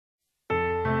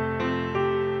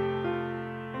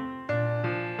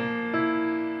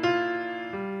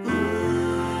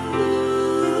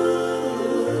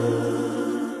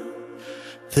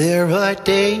There are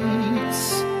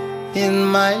days in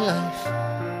my life,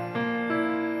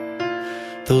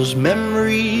 those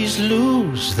memories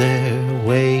lose their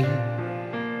way,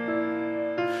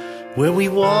 where we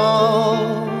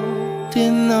walked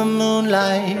in the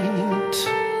moonlight,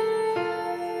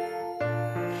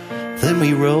 then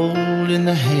we rolled in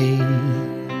the hay.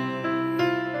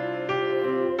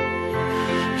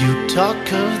 You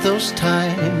talk of those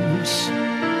times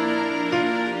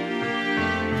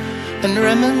and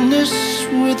reminisce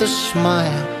with a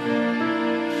smile.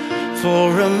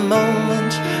 For a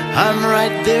moment I'm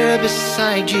right there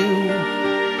beside you,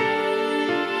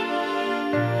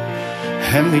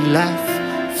 and we laugh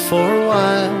for a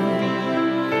while.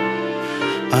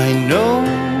 I know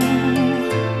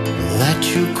that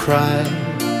you cry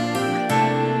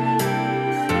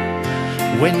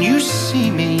when you see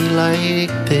me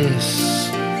like this.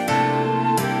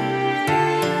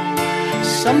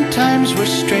 Sometimes we're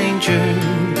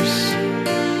strangers,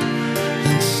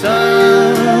 and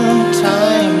sometimes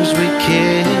we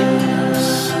kiss.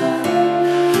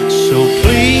 So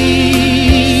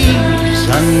please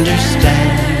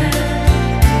understand,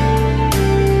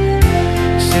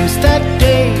 since that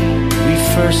day we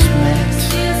first met,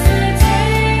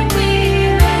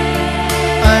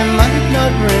 I might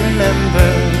not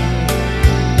remember,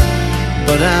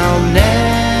 but I'll never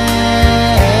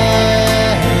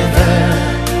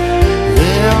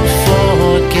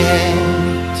forget.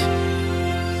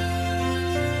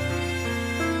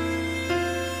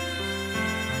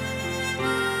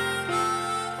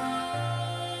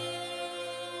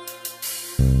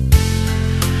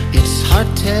 It's hard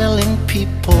telling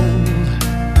people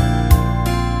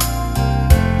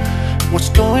what's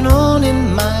going on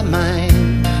in my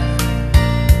mind.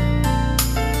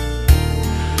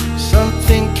 Some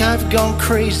think I've gone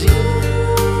crazy,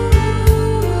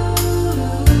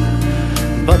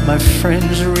 but my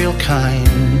friends are real kind.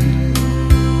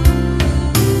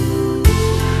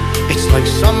 It's like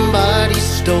somebody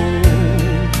stole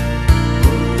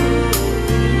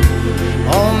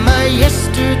all my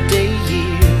yesterday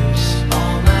years.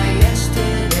 All my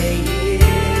yesterday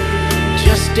years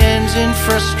just ends in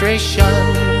frustration,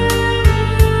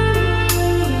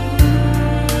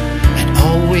 and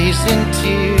always in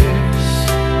tears.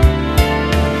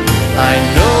 I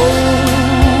know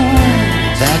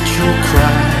that you'll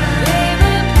cry,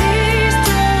 baby, please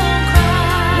don't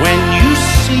cry. When you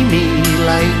see me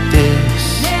like this,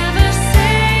 Never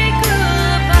say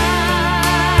goodbye.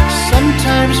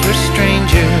 sometimes we're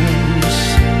strangers,